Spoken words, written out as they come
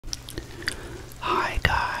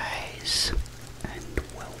guys, and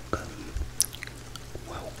welcome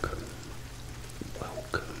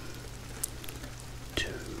to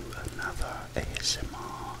another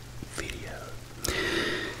ASMR video.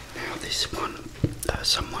 Now this one,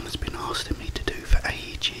 someone has been asking me to do for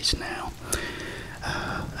ages now,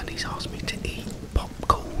 and he's asked me to eat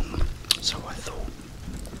popcorn, so I thought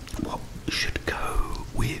what should go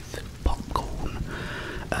with popcorn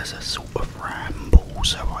as a sort of ramble,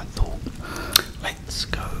 so I thought let's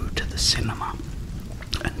go to the cinema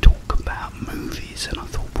and talk about movies. And I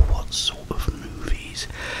thought, well, what sort of movies?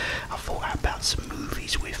 I thought, how about some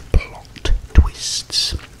movies with plot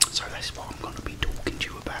twists? So that's what I'm going to be talking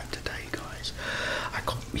to you about today, guys. I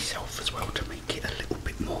got myself as well to make it a little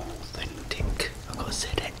bit more authentic. I got a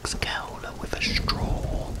ZX Cowler with a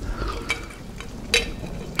straw.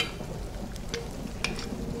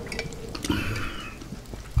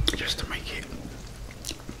 Just to make it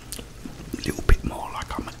a little bit more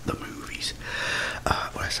like I'm at the movies.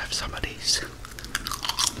 Let's have some of these.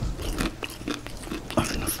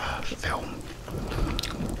 And the first film,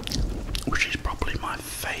 which is probably my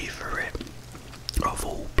favourite of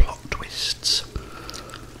all plot twists,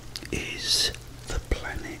 is The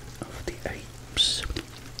Planet of the Apes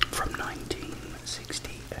from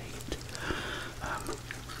 1968.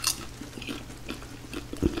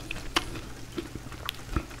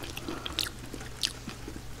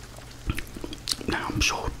 Now I'm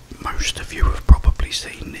sure most of you have probably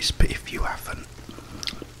seen this, but if you haven't,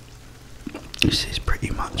 this is pretty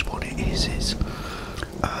much what it is.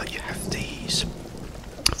 You have these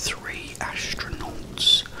three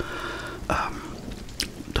astronauts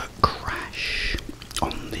that crash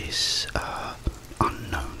on this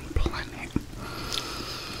unknown planet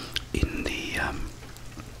in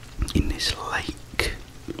this lake,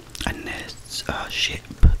 and their ship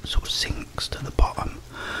sort of sinks to the bottom.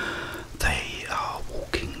 They are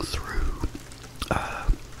walking through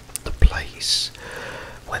the place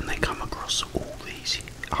when they come across all these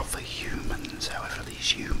other humans. However,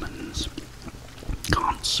 these humans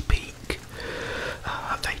can't speak.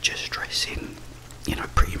 They just dress in,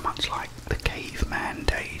 pretty much like the caveman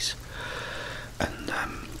days. And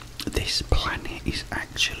this planet is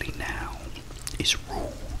actually now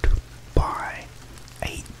ruled by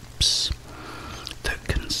apes that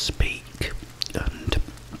can speak and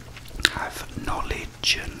have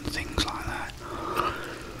knowledge and things like that.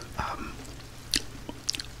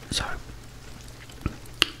 So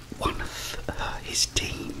one of his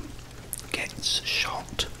team gets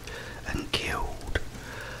shot and killed.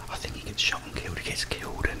 I think he gets shot and killed. He gets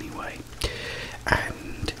killed anyway,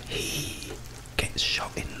 and he gets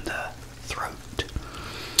shot in the throat,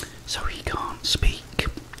 so he can't speak.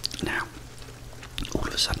 Now all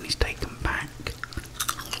of a sudden he's taken back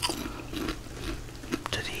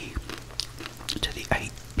to the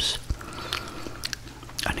apes,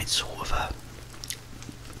 and it's sort of a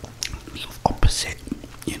opposite,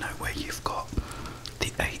 where you've got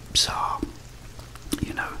the apes are,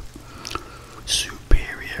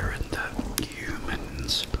 superior, and the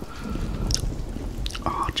humans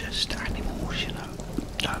are just animals,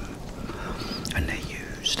 and they're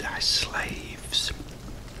used as slaves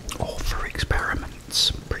or for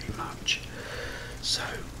experiments, pretty much. So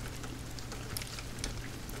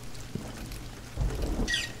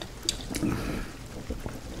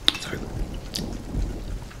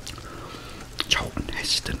Charlton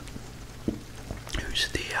Heston, who's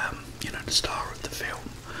the the star of the film,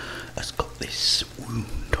 has got this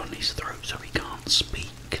wound on his throat, so he can't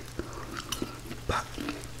speak. But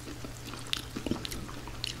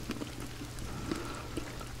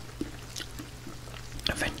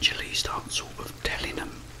eventually he starts sort of telling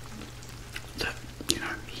them that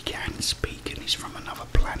he can speak and he's from another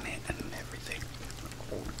planet and everything.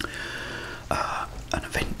 And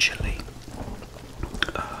eventually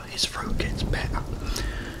his throat gets better,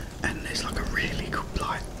 and there's like a really good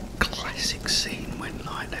classic scene when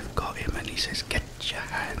they've got him and he says, "Get your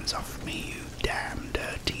hands off me, you damn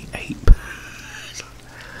dirty ape."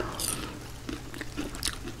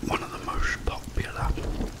 One of the most popular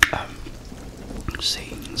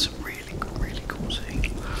scenes, really cool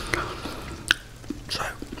scene. So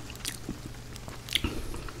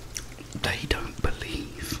they don't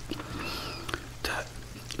believe that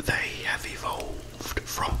they have evolved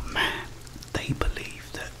from man. They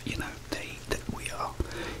believe that that we are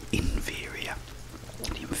inferior,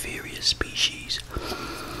 an inferior species.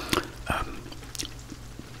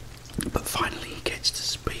 But finally he gets to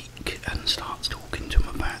speak and starts talking to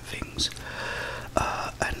them about things,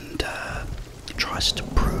 and tries to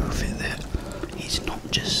prove it that he's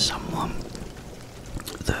not just someone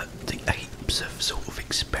that the apes have sort of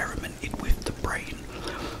experimented with the brain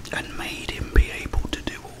and made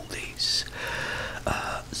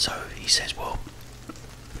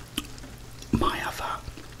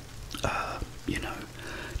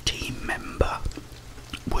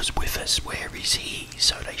with us, where is he?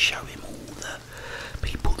 So they show him all the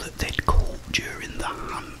people that they'd caught during the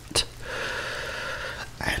hunt.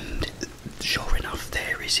 And sure enough,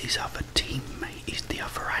 there is his other teammate, is the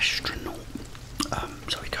other astronaut.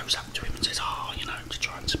 So he goes up to him and says, to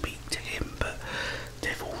try and speak to him, but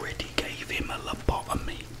they've already gave him a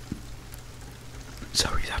lobotomy. So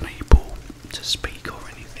he's unable to speak or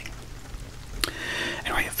anything.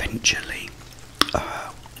 Anyway, eventually,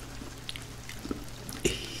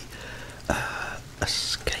 he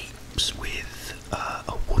escapes with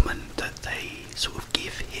a woman that they sort of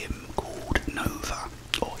give him called Nova,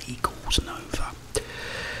 or he calls Nova.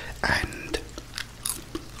 And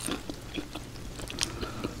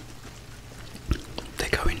they're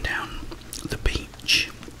going down the beach,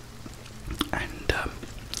 and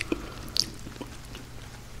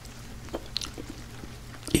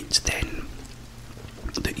it's then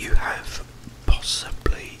that you have,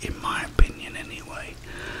 possibly, in my opinion anyway,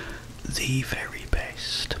 the very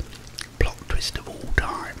best plot twist of all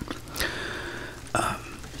time.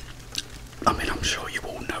 I'm sure you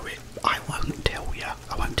all know it. I won't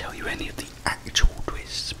tell you any of the actual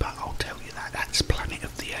twists, but I'll tell you that's Planet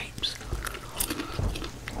of the Apes.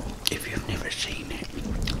 If you've never seen it,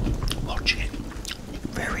 watch it.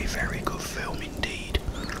 Very, very good film indeed.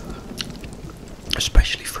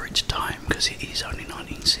 Especially for its time, because it is only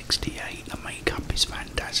 1968. The makeup is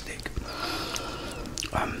fantastic.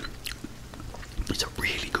 It's a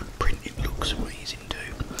really good print. It looks amazing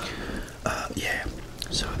too. Yeah.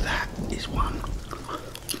 So that is one.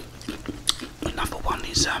 Another one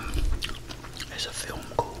is there's a film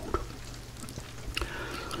called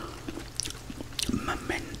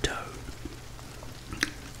Memento,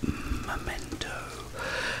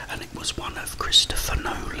 and it was one of Christopher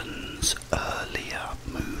Nolan's earlier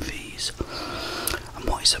movies. And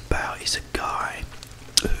what it's about is a guy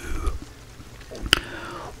who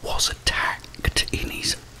was attacked in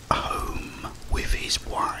his home with his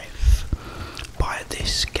wife by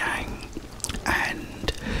this gang,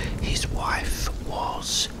 and his wife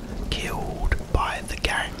was killed by the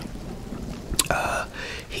gang.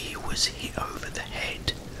 He was hit over the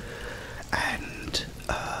head, and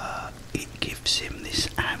it gives him this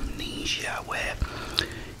amnesia where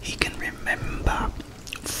he can remember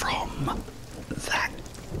from that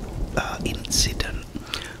incident,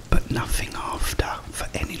 but nothing after for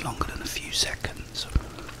any longer than a few seconds,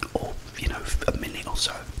 or a minute or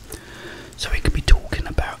so. So he could be talking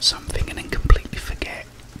about something and then completely forget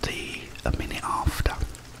a minute after.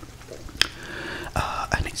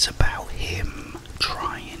 And it's about him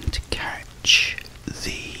trying to catch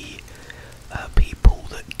the people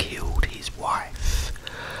that killed his wife.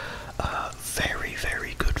 Very,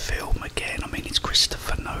 very good film again. It's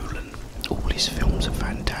Christopher Nolan. All his films are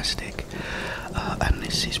fantastic. And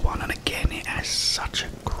this is one, and again it has such a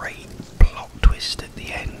great plot twist at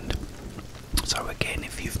the end. So again,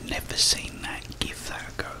 if you've never seen that, give that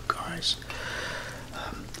a go, guys.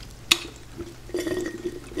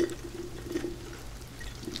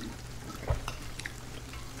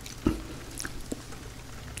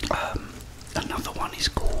 Another one is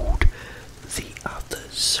called The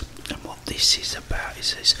Others, and what this is about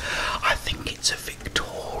is this. I think it's a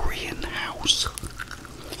Victorian house.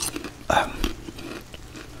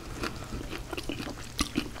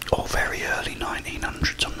 Or very early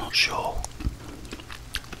 1900s, I'm not sure.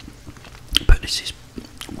 But this is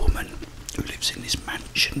a woman who lives in this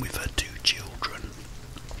mansion with her 2 children,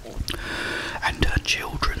 and her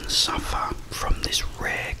children suffer from this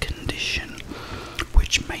rare condition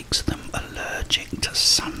which makes them allergic to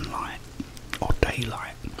sunlight or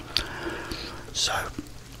daylight. So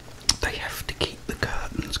they have to keep the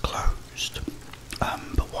curtains closed.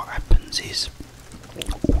 But what happens is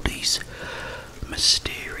all these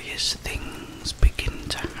mysterious things begin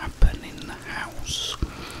to happen in the house.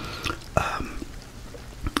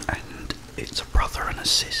 And it's a brother and a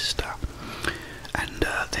sister, and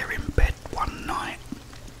they're in bed one night,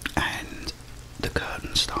 and the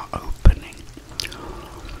curtains start opening,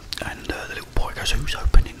 and the little boy goes, "Who's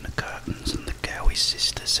opening the curtains?" And the girl, his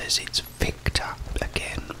sister, says it's Victor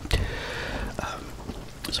again.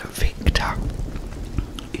 So Victor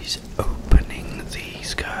is opening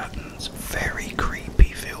these curtains. Very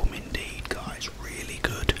creepy film indeed, guys. Really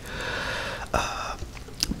good.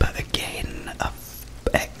 But again, an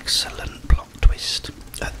excellent plot twist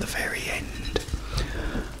at the very end.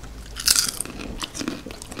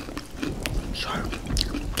 So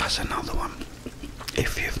that's another one.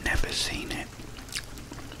 If you've never seen it,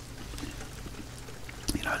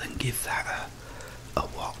 then give that a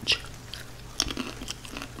watch.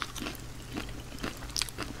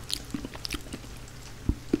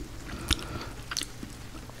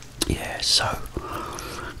 so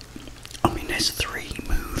I mean, there's 3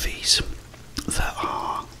 movies that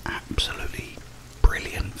are absolutely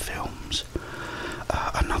brilliant films.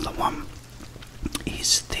 Another one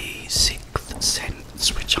is The Sixth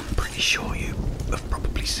Sense, which I'm pretty sure you have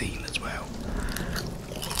probably seen as well.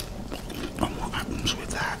 And what happens with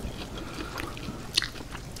that?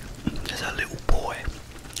 There's a little boy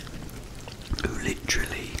who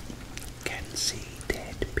literally can see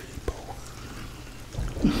dead people.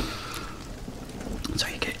 So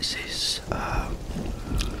he gets this,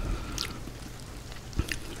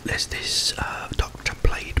 there's this doctor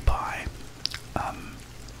played by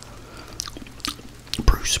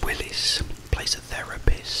Bruce Willis, plays a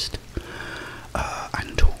therapist,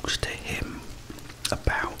 and talks to him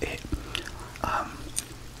about it.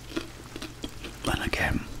 And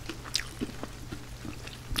again,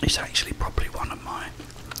 it's actually probably one of my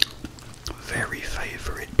very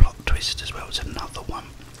favourite plot twists as well. It's another one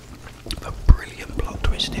with a brilliant plot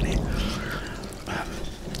twist in it.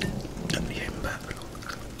 At the end, but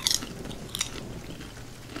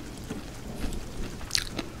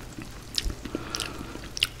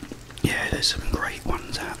yeah, there's some great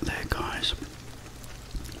ones out there, guys.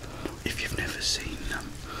 If you've never seen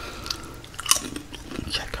them,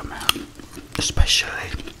 check them out. Especially,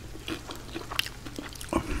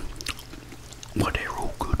 well, they're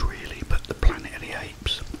all good really, but the Planet of the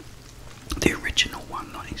Apes, the original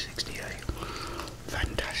one, 1968,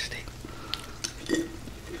 fantastic.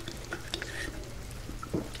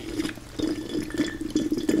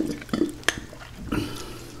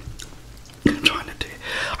 I'm trying to do.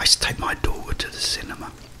 I used to take my daughter to the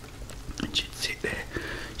cinema, and she'd sit there.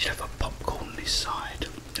 She'd have a popcorn this side,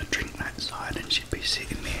 a drink that side, and she'd be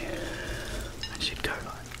sitting there, and she'd go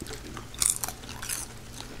like,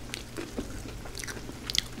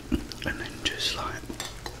 and then just like,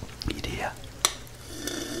 you'd hear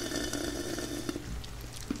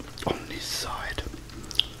on this side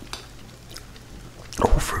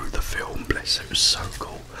all through the film. Bless her, it was so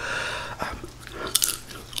cool.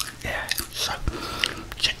 Yeah, so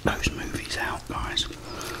check those movies out, guys.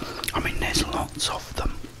 I mean, there's lots of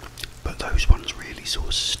them, but those ones really sort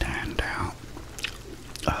of stand out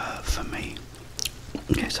for me.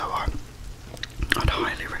 Yeah, so I'd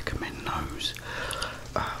highly recommend those.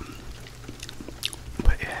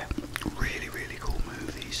 But yeah, really, really cool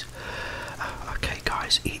movies. Okay,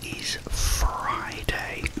 guys, it